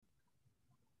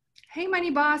Hey,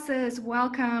 Money Bosses,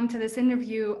 welcome to this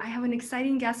interview. I have an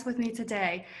exciting guest with me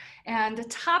today. And the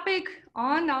topic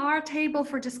on our table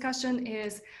for discussion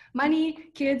is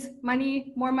money, kids,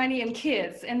 money, more money, and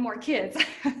kids, and more kids.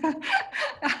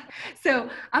 So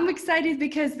I'm excited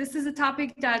because this is a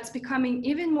topic that's becoming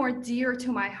even more dear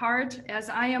to my heart as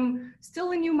I am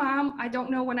still a new mom. I don't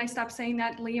know when I stop saying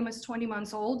that. Liam is 20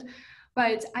 months old.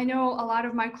 But I know a lot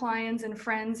of my clients and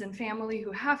friends and family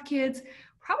who have kids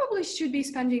probably should be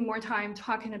spending more time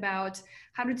talking about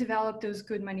how to develop those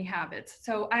good money habits.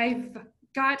 So I've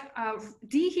got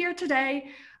Dee here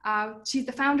today. She's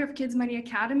the founder of Kids Money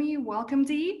Academy. Welcome,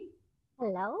 Dee.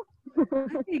 Hello.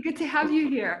 Hey, good to have you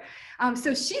here.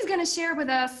 So she's going to share with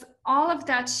us all of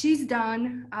that she's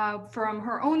done from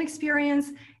her own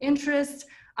experience, interest,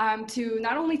 to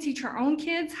not only teach her own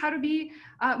kids how to be,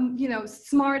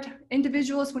 smart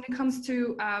individuals when it comes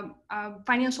to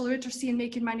financial literacy and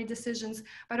making money decisions,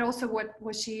 but also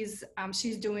what she's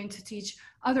doing to teach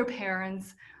other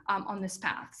parents on this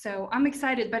path. So I'm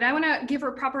excited, but I want to give her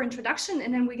a proper introduction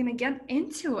and then we're going to get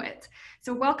into it.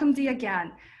 So welcome, Dee,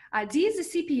 again. Dee is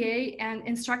a CPA and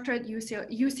instructor at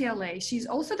UCLA. She's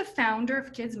also the founder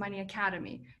of Kids Money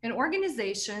Academy, an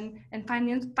organization and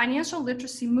financial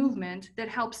literacy movement that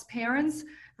helps parents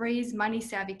raise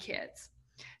money-savvy kids.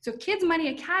 So Kids Money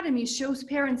Academy shows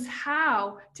parents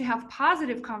how to have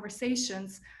positive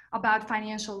conversations about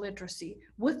financial literacy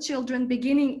with children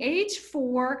beginning age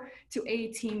 4 to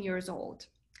 18 years old.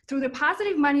 Through the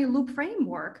Positive Money Loop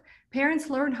framework, parents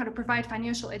learn how to provide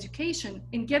financial education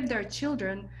and give their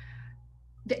children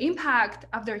the impact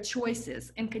of their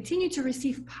choices and continue to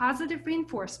receive positive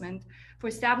reinforcement for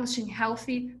establishing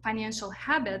healthy financial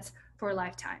habits for a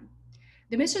lifetime.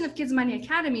 The mission of Kids Money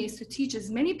Academy is to teach as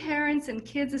many parents and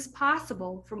kids as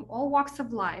possible from all walks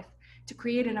of life to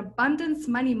create an abundance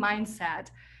money mindset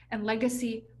and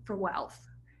legacy for wealth.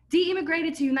 Dee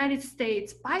immigrated to the United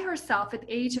States by herself at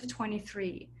the age of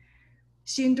 23.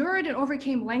 She endured and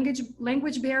overcame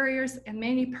language barriers and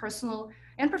many personal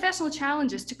and professional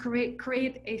challenges to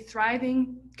create a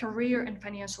thriving career and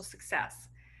financial success.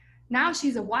 Now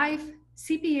she's a wife,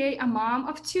 CPA, a mom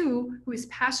of 2 who is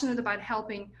passionate about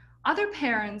helping other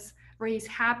parents raise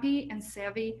happy and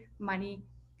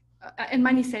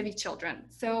money-savvy children.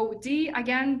 So Dee,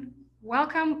 again,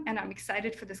 welcome, and I'm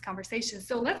excited for this conversation.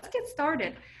 So let's get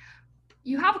started.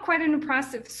 You have quite an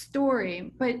impressive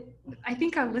story, but I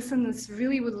think our listeners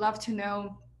really would love to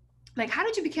know, like, how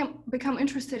did you become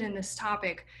interested in this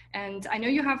topic? And I know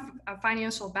you have a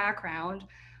financial background,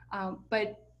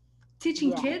 but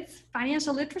teaching kids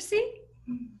financial literacy?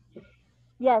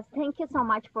 Yes, thank you so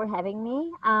much for having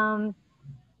me.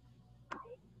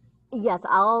 Yes,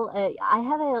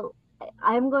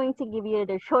 I'm going to give you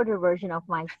the shorter version of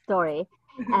my story.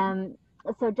 Um,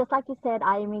 so just like you said,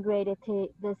 I immigrated to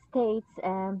the States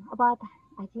about,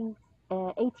 I think,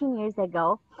 18 years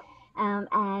ago. And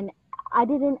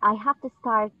I have to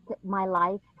start my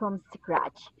life from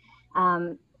scratch.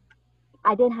 Um,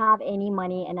 I didn't have any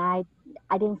money and I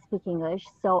didn't speak English.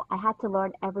 So I had to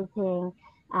learn everything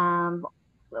um,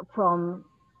 from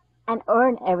and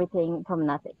earn everything from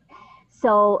nothing.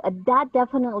 So that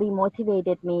definitely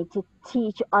motivated me to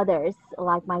teach others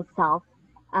like myself.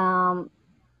 Um,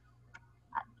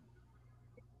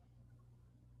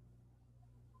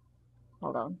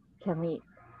 Hold on, can we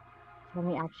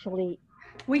actually?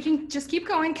 We can just keep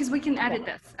going because we can Okay, edit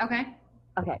this, okay?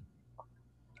 okay.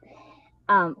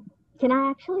 Um, can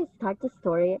I actually start the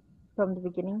story from the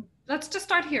beginning? Let's just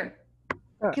start here.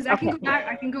 Sure. Because I can Okay. go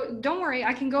back, don't worry,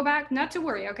 I can go back, not to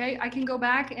worry, okay? I can go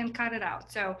back and cut it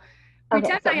out. So Okay.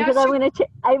 pretend So I because asked you,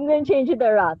 I'm gonna change it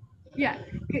around. yeah,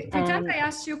 pretend And I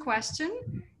asked you a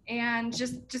question and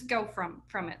just go from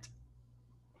it.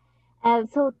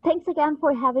 so thanks again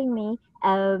for having me.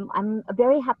 I'm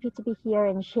very happy to be here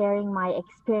and sharing my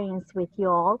experience with you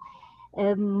all.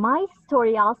 My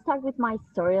story, I'll start with my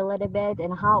story a little bit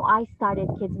and how I started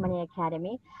Kids Money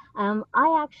Academy.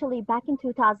 I actually, back in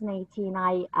 2018,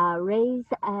 I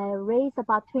raised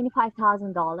about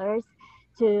 $25,000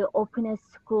 to open a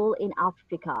school in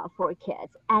Africa for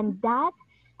kids. And that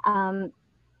um,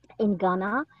 in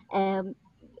Ghana,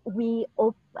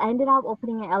 ended up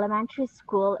opening an elementary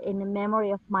school in the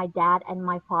memory of my dad and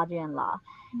my father-in-law.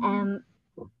 Um,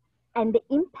 and the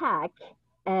impact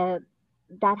uh,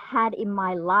 that had in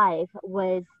my life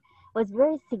was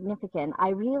very significant. I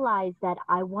realized that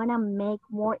I want to make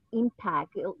more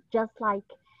impact, just like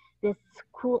this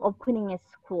school opening a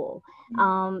school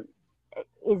um,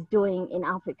 is doing in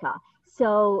Africa.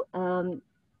 So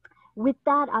with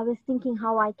that, I was thinking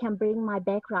how I can bring my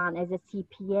background as a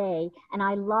CPA, and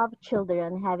I love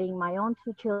children, having my own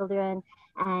 2 children,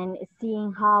 and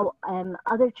seeing how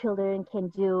other children can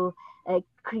do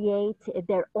create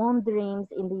their own dreams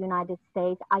in the United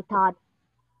States, I thought,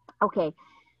 okay,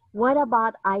 what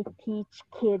about I teach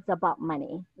kids about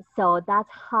money? So that's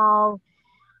how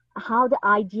the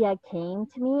idea came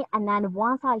to me. And then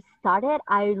once I started,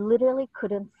 I literally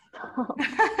couldn't stop.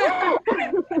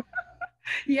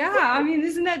 Yeah, I mean,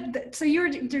 isn't that so?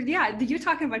 Yeah, you're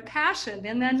talking about passion,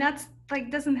 and then that's like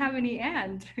doesn't have any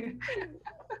end.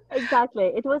 Exactly.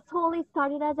 It was totally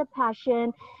started as a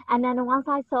passion. And then once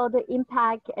I saw the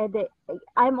impact,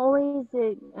 I'm always,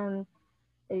 uh,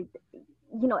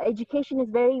 education is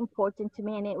very important to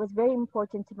me, and it was very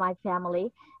important to my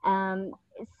family.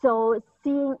 So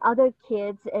seeing other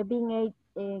kids getting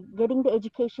the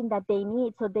education that they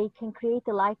need so they can create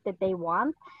the life that they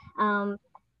want, um,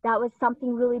 that was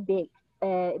something really big.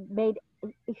 Made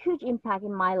a huge impact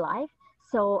in my life.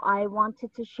 So I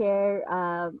wanted to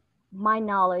share my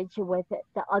knowledge with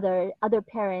the other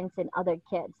parents and other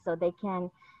kids so they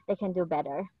can do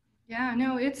better. Yeah,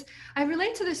 no, I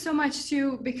relate to this so much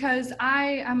too because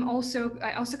I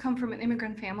also come from an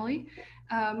immigrant family.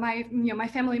 My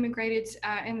family immigrated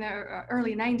in the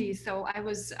early 90s, so I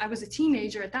was a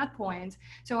teenager at that point.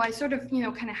 So I sort of,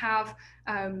 kind of have,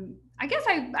 I guess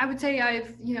I would say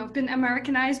I've, been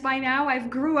Americanized by now. I've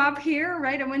grew up here,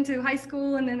 right? I went to high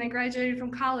school and then I graduated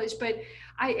from college, but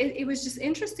it was just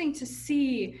interesting to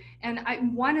see. And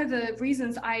one of the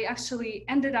reasons I actually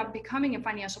ended up becoming a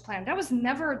financial planner, that was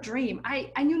never a dream.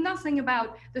 I knew nothing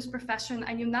about this profession.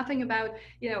 I knew nothing about,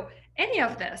 any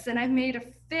of this. And I've made a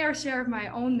fair share of my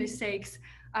own mistakes.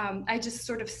 I just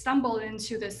sort of stumbled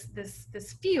into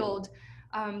this field.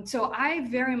 So I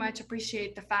very much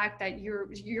appreciate the fact that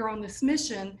you're on this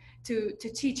mission to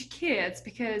teach kids,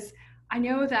 because I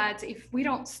know that if we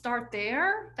don't start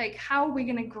there, like how are we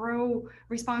going to grow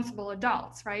responsible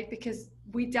adults, right? Because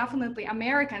we definitely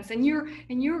Americans, and you're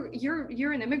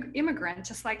an immigrant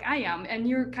just like I am, and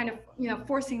you're kind of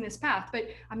forcing this path. But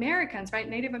Americans, right,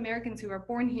 Native Americans who are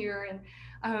born here,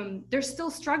 and they're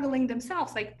still struggling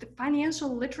themselves. Like the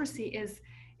financial literacy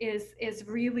is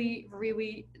really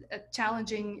really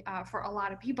challenging for a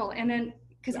lot of people. And then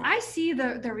because Yeah. I see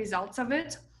the results of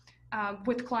it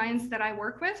with clients that I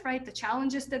work with, right? The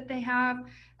challenges that they have.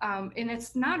 And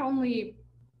it's not only,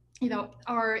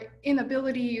 our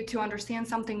inability to understand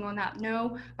something or not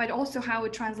know, but also how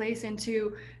it translates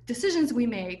into decisions we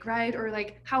make, right? Or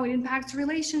like how it impacts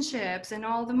relationships and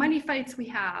all the money fights we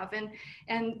have,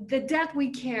 and the debt we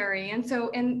carry. And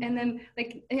so, and then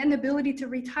like an inability to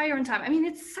retire in time. I mean,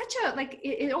 it's such a, like,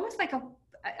 it almost like a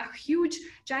huge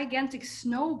gigantic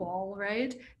snowball,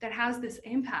 right, that has this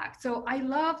impact. So I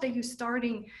love that you're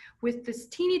starting with this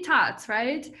teeny tots,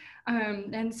 right?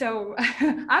 And so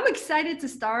I'm excited to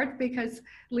start because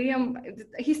Liam,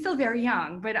 he's still very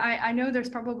young, but I know there's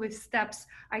probably steps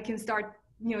I can start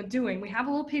doing. We have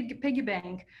a little piggy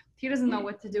bank. He doesn't know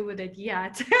what to do with it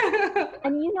yet.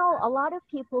 And a lot of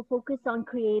people focus on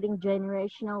creating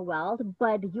generational wealth,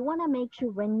 but you want to make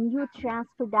sure when you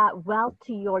transfer that wealth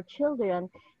to your children,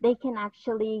 they can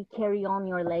actually carry on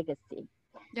your legacy.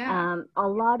 Yeah. A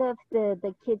lot of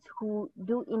the kids who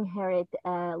do inherit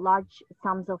large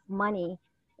sums of money,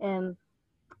 um,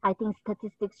 I think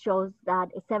statistics shows that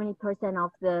 70%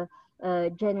 of the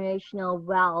generational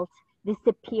wealth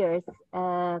disappears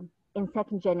in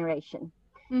second generation.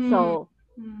 Mm. So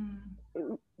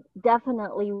Mm.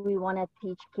 definitely we want to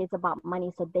teach kids about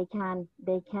money so they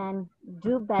can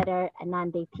do better, and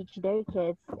then they teach their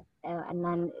kids, and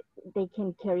then they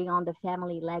can carry on the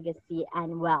family legacy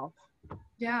and wealth.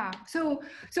 Yeah. So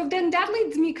then that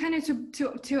leads me kind of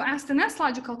to ask the next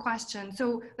logical question.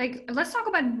 So like let's talk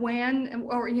about when,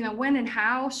 or when and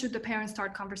how should the parents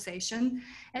start conversation.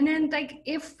 And then like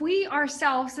if we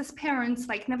ourselves as parents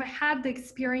like never had the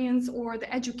experience or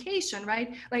the education,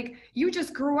 right? Like you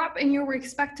just grew up and you were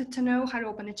expected to know how to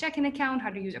open a checking account,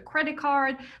 how to use a credit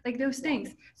card, like those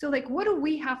things. So like what do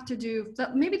we have to do?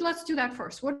 Maybe let's do that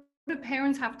first. What do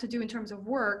parents have to do in terms of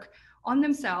work on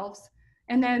themselves?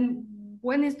 And then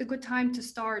when is the good time to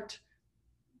start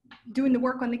doing the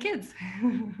work on the kids?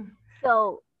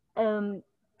 So um,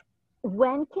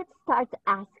 when kids start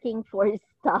asking for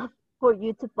stuff for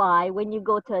you to buy, when you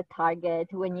go to a Target,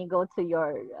 when you go to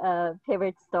your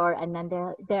favorite store, and then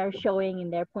they're showing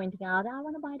and they're pointing out, I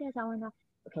want to buy this, I want to.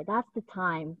 Okay, that's the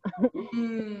time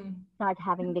Mm. start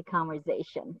having the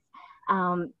conversations.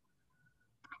 Um,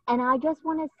 and I just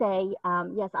want to say,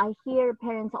 yes, I hear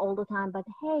parents all the time, but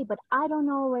hey, but I don't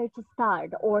know where to start,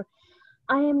 or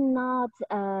I am not,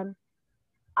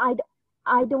 I,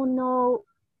 I don't know,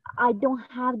 I don't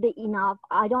have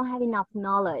enough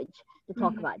knowledge to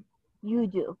talk Mm. about. You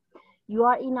do. you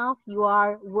are enough, you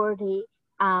are worthy,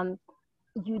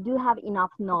 you do have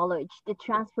enough knowledge to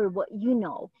transfer what you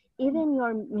know, even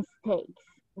your mistakes,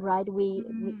 right? We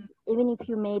Mhm. even if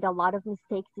you made a lot of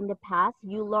mistakes in the past,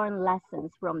 you learn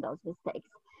lessons from those mistakes.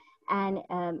 And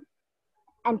um,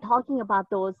 and talking about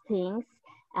those things,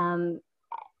 um,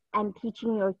 and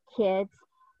teaching your kids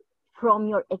from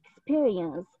your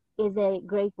experience is a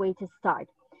great way to start.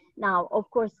 Now, of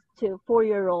course, to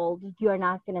 4-year-old, you're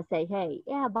not going to say, hey,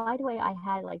 yeah, by the way, I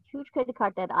had like huge credit card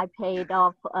that I paid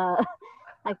off.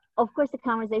 Like, of course, the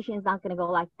conversation is not going to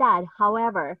go like that.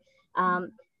 However,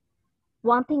 um,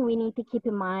 one thing we need to keep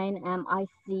in mind,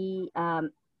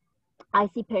 I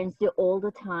see parents do all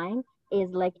the time, is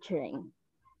lecturing.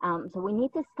 So we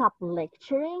need to stop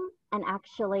lecturing and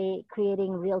actually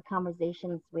creating real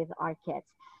conversations with our kids.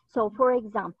 So, for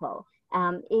example,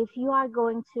 if you are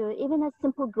going to, even a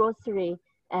simple grocery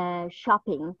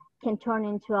shopping can turn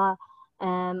into a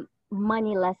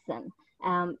money lesson.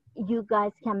 You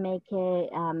guys can make a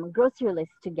grocery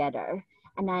list together,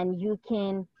 and then you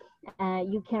can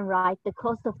write the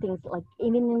cost of things, like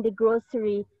even in the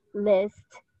grocery list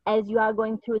as you are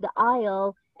going through the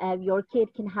aisle. Your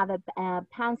kid can have a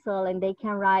pencil and they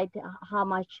can write how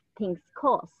much things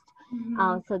cost.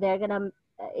 Mhm. So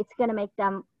it's gonna make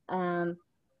them,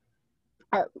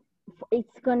 uh,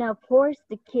 it's gonna force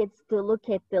the kids to look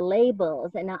at the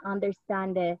labels and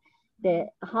understand the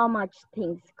how much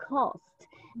things cost.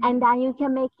 And Mhm. then you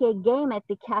can make a game at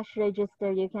the cash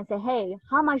register. You can say, hey,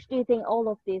 how much do you think all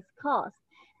of this cost?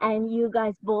 And you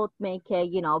guys both make a,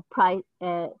 price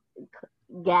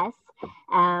guess.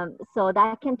 So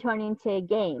that can turn into a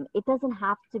game. It doesn't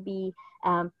have to be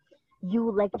um,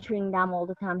 you lecturing them all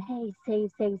the time. Hey, save,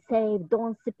 save, save.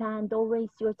 Don't spend. Don't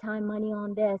waste your time, money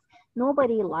on this.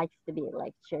 Nobody likes to be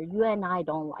lectured. You and I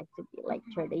don't like to be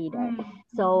lectured either. Mhm. Mhm.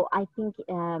 So I think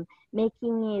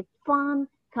making it fun,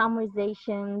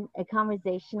 conversational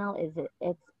is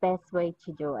its best way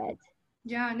to do it.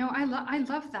 Yeah, no, I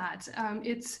love that.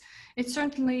 It's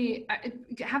certainly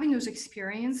having those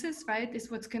experiences, right,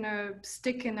 is what's gonna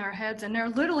stick in our heads and their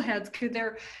little heads, because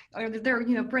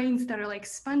they're brains that are like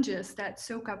sponges that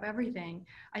soak up everything.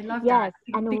 I love that. Yes,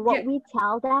 and They what get. we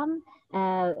tell them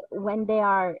when they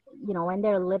are, when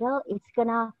they're little, it's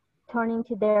gonna turn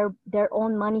into their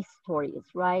own money stories,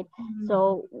 right? Mhm.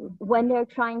 So when they're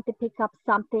trying to pick up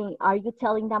something, are you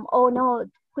telling them, "Oh no,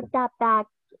 put that back.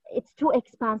 It's too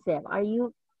expensive." Are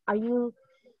you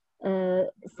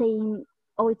saying,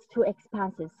 "Oh, it's too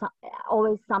expensive"?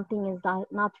 Always something is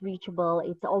not reachable.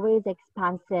 It's always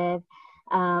expensive.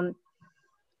 Um,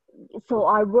 so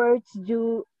our words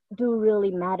do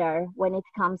really matter when it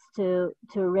comes to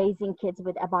raising kids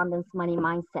with abundance money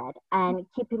mindset. And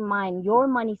keep in mind, your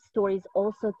money stories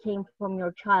also came from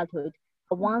your childhood.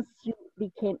 Once you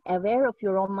became aware of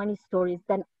your own money stories,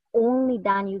 then only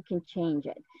then you can change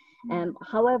it.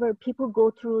 However, people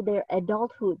go through their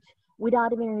adulthood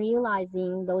without even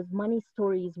realizing those money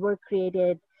stories were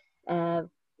created uh,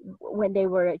 when they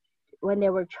were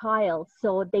child.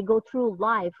 So they go through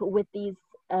life with these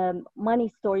money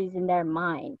stories in their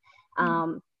mind. Mhm.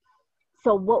 Um,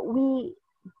 so what we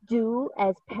do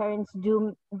as parents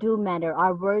do matter.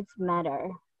 Our words matter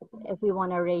if we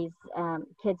want to raise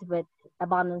kids with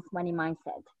abundance money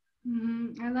mindset.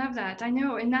 I love that. I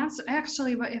know. And that's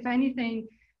actually what, if anything,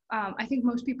 I think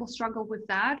most people struggle with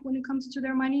that when it comes to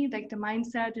their money, like the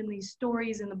mindset and these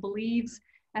stories and the beliefs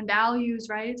and values,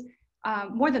 right?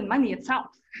 More than money itself,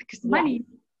 because Yes. money,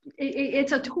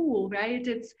 it's a tool, right?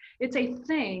 It's a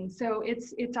thing. So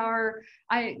it's our,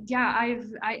 yeah,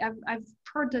 I've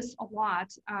heard this a lot.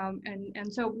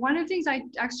 And so one of the things I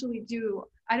actually do,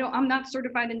 I'm not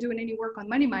certified in doing any work on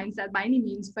money mindset by any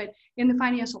means, but in the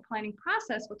financial planning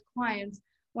process with clients,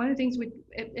 one of the things we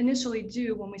initially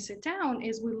do when we sit down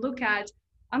is we look at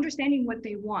understanding what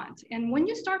they want. And when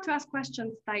you start to ask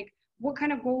questions like, what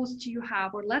kind of goals do you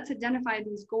have? Or let's identify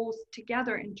these goals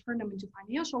together and turn them into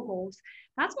financial goals.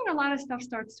 That's when a lot of stuff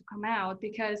starts to come out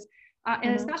because, and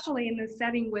Mm-hmm. especially in the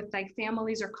setting with like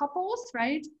families or couples,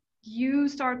 right? You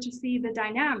start to see the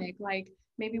dynamic, like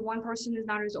maybe one person is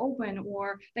not as open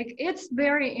or like it's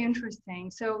very interesting.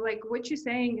 So like what you're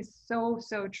saying is so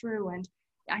true. And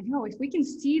I know if we can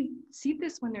see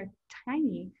this when they're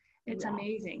tiny, it's Yes.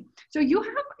 amazing. So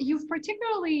you've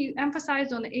particularly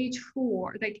emphasized on age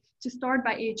 4, like to start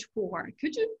by age 4.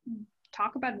 Could you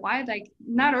talk about why, like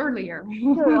not earlier?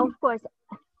 Sure, of course.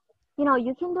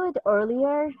 You can do it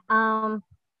earlier.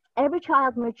 Every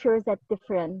child matures at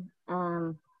different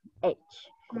age.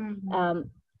 Mhm. Um,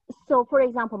 so, for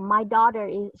example, my daughter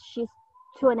she's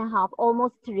 2.5,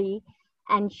 almost 3,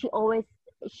 and she always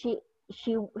she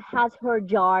she has her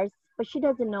jars, but she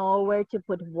doesn't know where to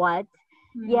put what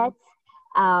yet.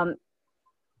 Um,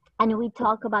 and we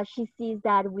talk about, she sees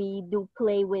that we do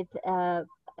play with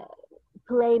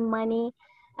play money.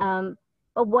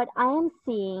 But what I am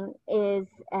seeing is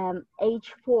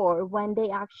age 4, when they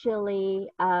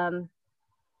actually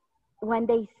when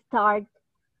they start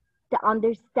to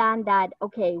understand that,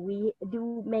 okay, we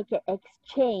do make an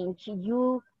exchange.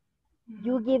 You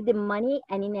give the money,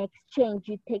 and in exchange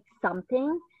you take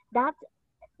something. That,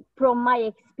 from my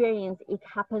experience, it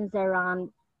happens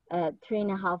around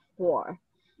 3.5, 4.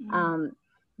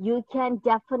 You can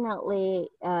definitely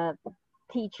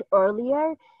teach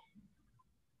earlier,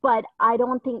 but I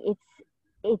don't think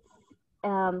it's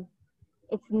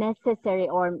necessary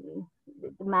or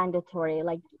mandatory.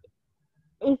 Like,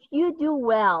 if you do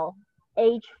well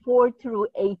age 4 through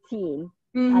 18,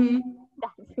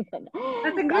 that's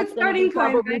That's a good that's gonna be starting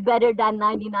point, probably right? better than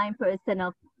 99%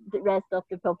 of the rest of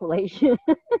the population.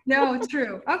 No,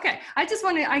 true. Okay. I just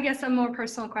wanted, I guess, a more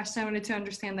personal question. I wanted to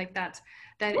understand like that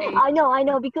age. I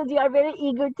know, because you are very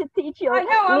eager to teach your I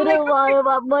know. I'm like, little one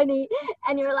about money,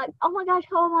 and you're like, oh my gosh,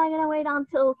 how am I gonna wait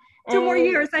until 2 more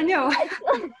years. I know.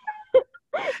 can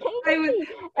you I was, see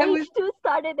I was, age 2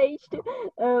 started age 2?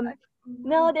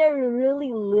 No, they're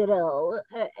really little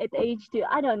at age 2.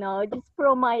 I don't know, just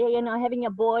from my, having a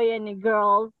boy and a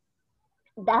girl,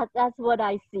 that's what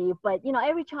I see. But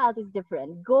every child is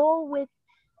different. Go with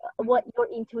what your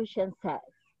intuition says.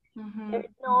 There's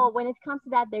no, when it comes to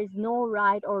that, there's no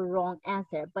right or wrong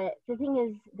answer. But the thing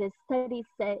is, the study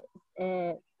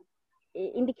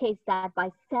indicates that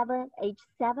by age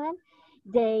 7,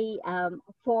 they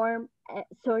form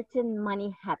certain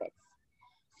money habits.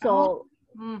 So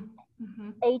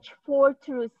age 4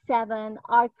 through 7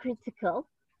 are critical.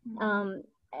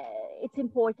 It's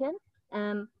important,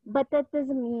 but that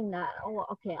doesn't mean that,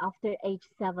 okay, after age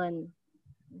 7,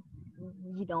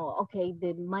 okay,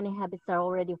 the money habits are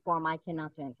already formed, I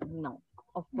cannot do anything. No,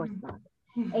 of course not.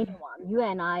 Anyone, you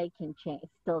and I can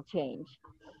still change.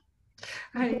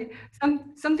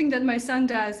 Something that my son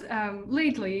does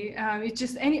lately, it's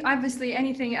just obviously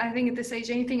anything, I think at this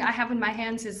age, anything I have in my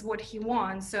hands is what he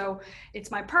wants. So it's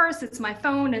my purse, it's my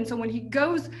phone. And so when he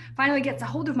finally gets a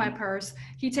hold of my purse,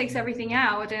 he takes everything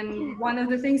out. And one of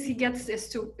the things he gets is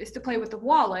to play with the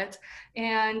wallet.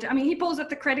 And I mean, he pulls up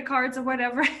the credit cards or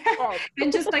whatever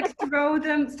and just like throws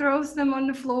them on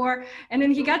the floor. And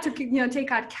then he got to,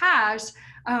 take out cash.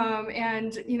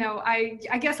 And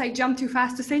I guess I jumped too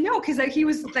fast to say no, because he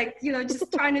was like,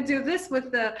 just trying to do this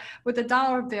with the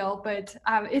dollar bill. But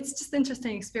it's just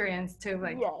interesting experience too.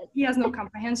 Like, yes. He has no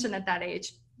comprehension at that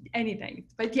age, anything.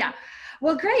 But yeah,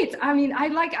 well, great. I mean,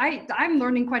 I'm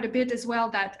learning quite a bit as well.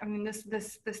 That, I mean,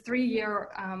 this 3-year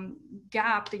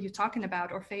gap that you're talking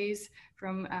about, or phase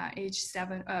from age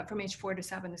 4 to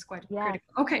 7, is quite critical.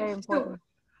 Okay, so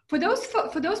for those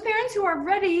parents who are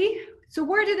ready, so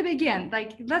where did it begin?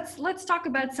 Like, let's talk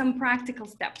about some practical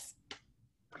steps.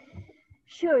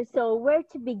 Sure. So where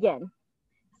to begin?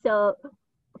 So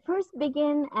first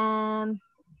begin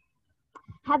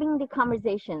having the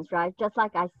conversations, right? Just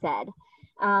like I said,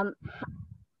 there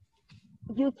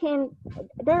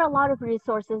are a lot of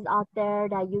resources out there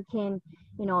that you can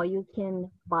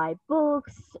buy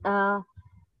books,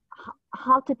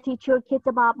 how to teach your kids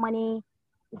about money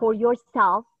for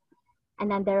yourself. And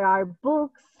then there are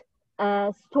books,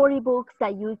 storybooks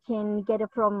that you can get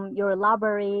from your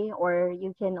library, or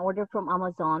you can order from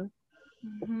Amazon.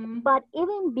 But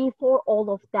even before all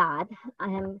of that,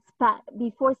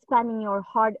 before spending your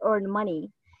hard-earned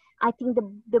money, I think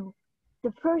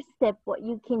the first step, what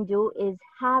you can do, is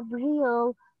have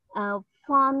real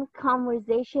fun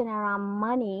conversation around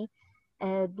money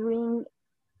during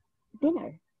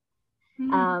dinner.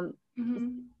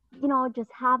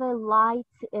 Just have a light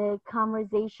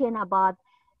conversation about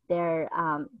their,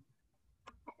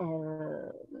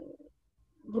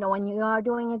 when you are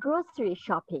doing a grocery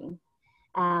shopping,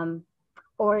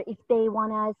 or if they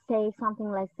want to save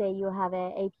something, let's say you have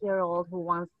an 8-year-old who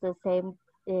wants to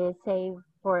save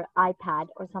for iPad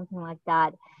or something like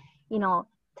that,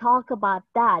 talk about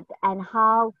that and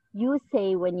how you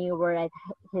say when you were at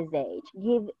his age.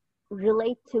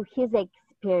 Relate to his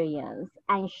experience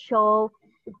and show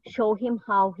him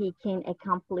how he can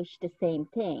accomplish the same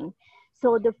thing.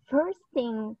 So the first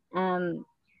thing,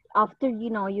 after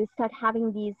you start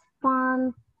having these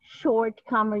fun short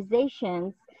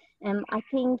conversations, I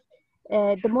think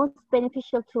the most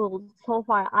beneficial tool so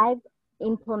far I've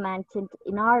implemented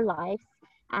in our lives,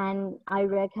 and I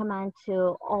recommend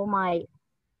to all my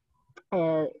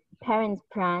friends,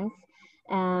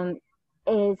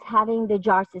 is having the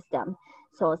jar system.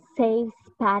 So save,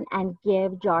 spend and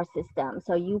give jar system.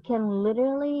 So you can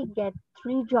literally get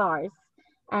 3 jars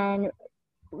and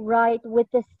write with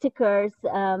the stickers.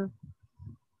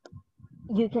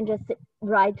 You can just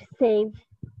write save,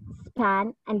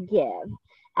 spend, and give.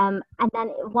 And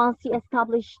then once you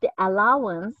establish the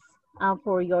allowance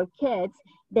for your kids,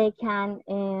 they can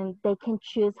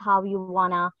choose how you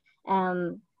wanna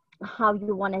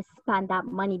spend that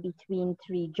money between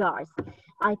 3 jars.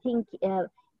 I think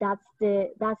that's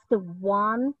the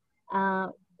one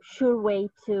sure way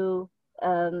to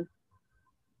um,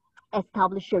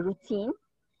 establish a routine,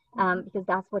 because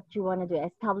that's what you want to do,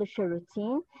 establish a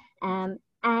routine, and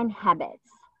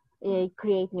habits,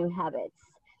 create new habits.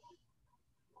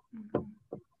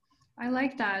 I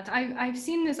like that. I've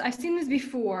seen this. I've seen this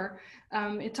before.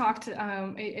 It talked.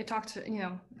 It talked. You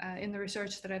know, in the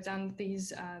research that I've done,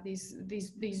 these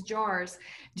jars.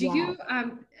 Do Yeah. you?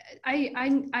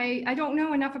 I don't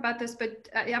know enough about this, but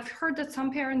I've heard that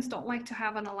some parents don't like to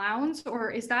have an allowance.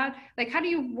 Or is that like, how do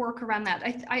you work around that?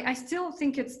 I still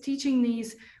think it's teaching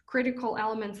these critical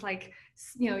elements, like,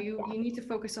 you know, you need to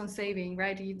focus on saving,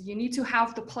 right? You need to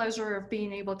have the pleasure of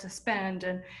being able to spend,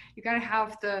 and you got to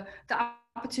have the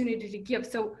opportunity to give.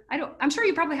 So I'm sure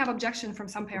you probably have objection from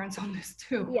some parents on this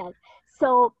too. Yes.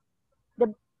 So the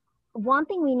one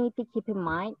thing we need to keep in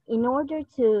mind, in order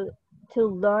to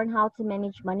learn how to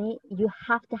manage money, you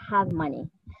have to have money.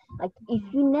 Like, if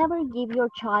you never give your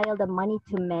child the money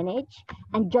to manage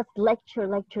and just lecture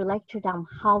them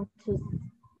how to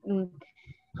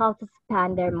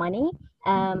spend their money,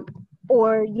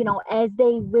 or as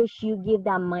they wish you give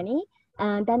them money,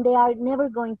 and then they are never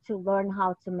going to learn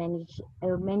how to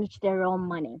manage their own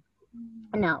money.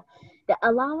 Now, the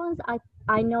allowance,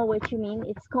 I know what you mean.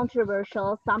 It's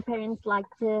controversial. Some parents like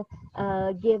to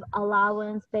give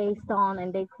allowance based on,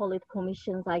 and they call it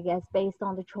commissions, I guess, based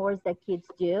on the chores that kids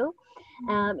do.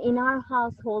 In our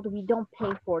household, we don't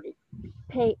pay for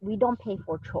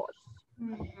chores.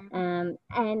 And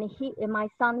my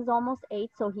son is almost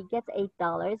 8, so he gets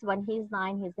 $8. When he's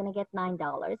 9, he's gonna get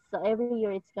 $9. So every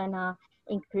year it's gonna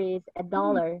increase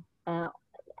 $1,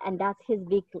 and that's his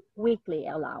weekly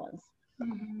allowance.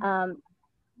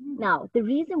 Now, the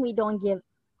reason we don't give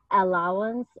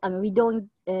allowance, we don't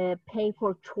pay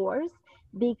for chores,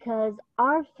 because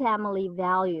our family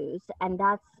values, and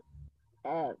that's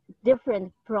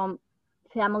different from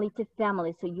family to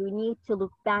family. So you need to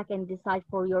look back and decide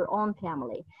for your own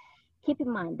family. Keep in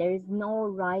mind, there is no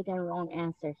right and wrong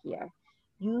answer here.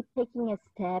 You taking a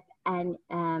step and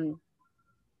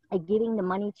giving the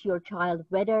money to your child,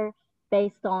 whether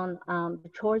based on the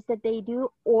chores that they do,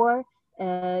 or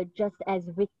just as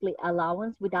weekly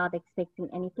allowance without expecting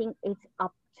anything, it's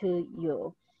up to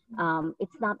you.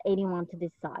 It's not anyone to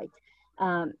decide.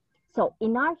 So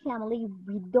in our family,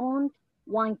 we don't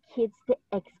want kids to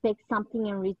expect something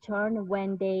in return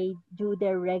when they do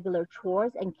their regular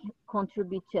chores and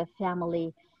contribute to a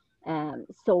family.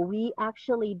 So we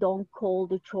actually don't call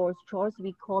the chores,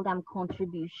 we call them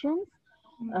contributions.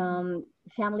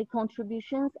 Family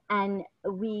contributions, and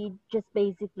we just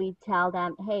basically tell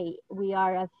them, hey, we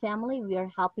are a family, we are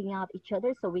helping out each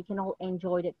other so we can all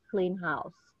enjoy the clean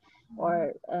house,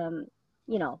 or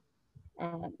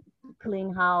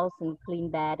clean house and clean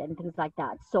bed and things like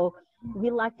that. So we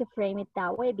like to frame it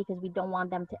that way, because we don't want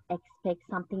them to expect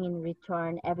something in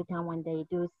return every time when they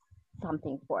do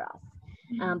something for us.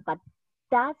 But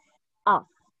that's us,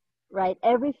 right?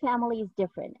 Every family is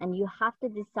different, and you have to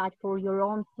decide for your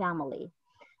own family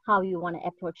how you want to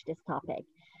approach this topic.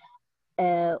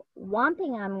 One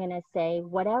thing I'm going to say,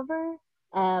 whatever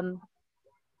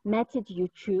method you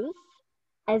choose,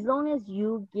 as long as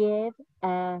you give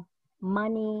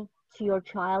money to your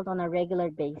child on a regular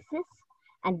basis,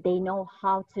 and they know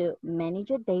how to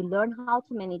manage it, they learn how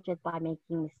to manage it by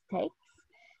making mistakes,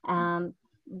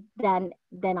 then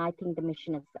I think the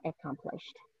mission is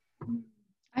accomplished.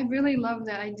 I really love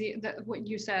the idea that what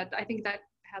you said. I think that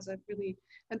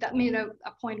that made a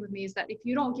point with me, is that if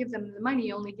you don't give them the money,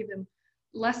 you only give them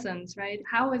lessons, right?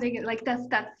 How are they like, that's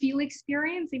that feel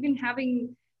experience, even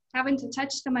having to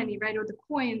touch the money, right, or the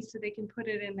coins, so they can put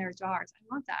it in their jars. I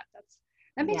love that.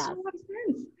 That makes a lot of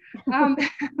sense.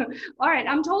 All right,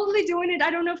 I'm totally doing it. I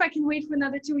don't know if I can wait for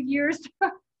another 2 years.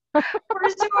 For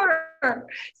sure.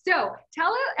 So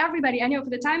tell everybody, I know for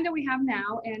the time that we have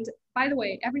now, and by the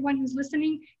way, everyone who's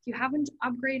listening, if you haven't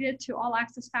upgraded to All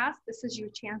Access Pass, this is your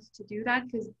chance to do that,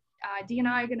 because Dee and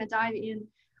I are going to dive in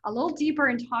a little deeper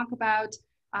and talk about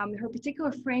her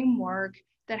particular framework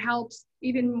that helps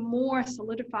even more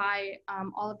solidify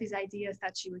all of these ideas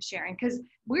that she was sharing. Because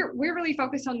we're really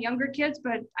focused on younger kids,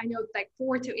 but I know like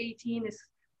 4 to 18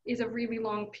 is a really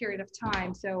long period of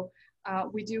time. So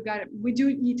we do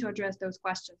need to address those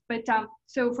questions. But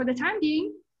so for the time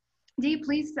being, Dee,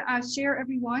 please share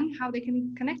everyone how they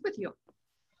can connect with you.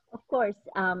 Of course.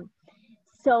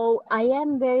 So I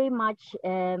am very much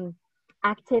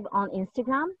active on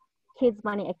Instagram, Kids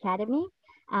Money Academy.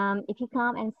 If you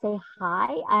come and say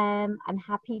hi, I'm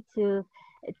happy to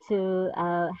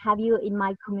have you in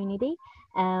my community.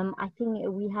 I think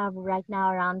we have right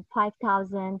now around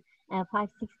 5,000,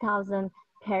 6,000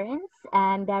 parents,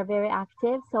 and they're very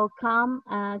active. So come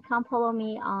follow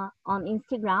me on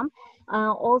Instagram.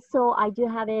 Also, I do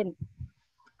have a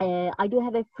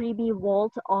freebie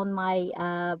vault on my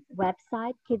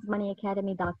website,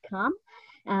 kidsmoneyacademy.com.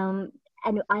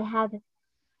 And I have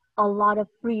a lot of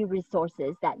free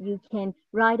resources that you can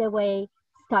right away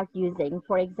start using.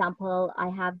 For example, I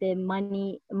have the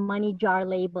money jar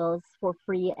labels for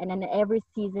free, and then every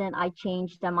season I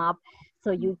change them up.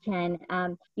 So you can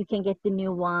get the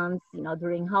new ones. You know,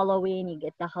 during Halloween you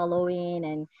get the Halloween,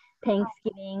 and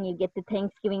Thanksgiving you get the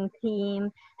Thanksgiving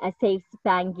theme. Save,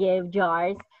 Spend, Give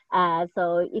jars.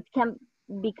 So it can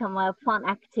become a fun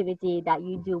activity that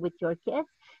you do with your kids.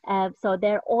 So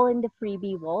they're all in the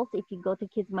freebie vault. If you go to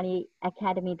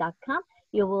kidsmoneyacademy.com,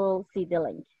 you will see the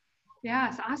link.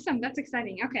 Yes, awesome. That's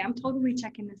exciting. Okay, I'm totally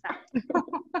checking this out.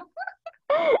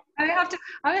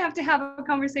 I have to have a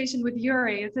conversation with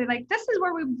Yuri and say, like, this is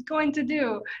what we're going to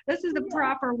do. This is the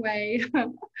proper way.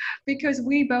 Because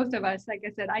we, both of us, like I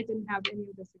said, I didn't have any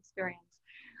of this experience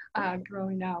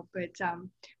growing up. But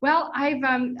well, I've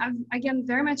again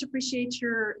very much appreciate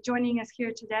your joining us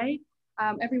here today.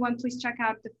 Everyone, please check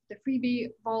out the freebie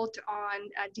vault on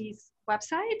Dee's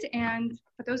website. And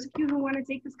for those of you who want to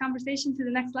take this conversation to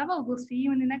the next level, we'll see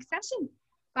you in the next session.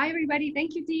 Bye, everybody.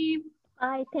 Thank you, Dee.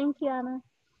 Bye. Thank you, Anna.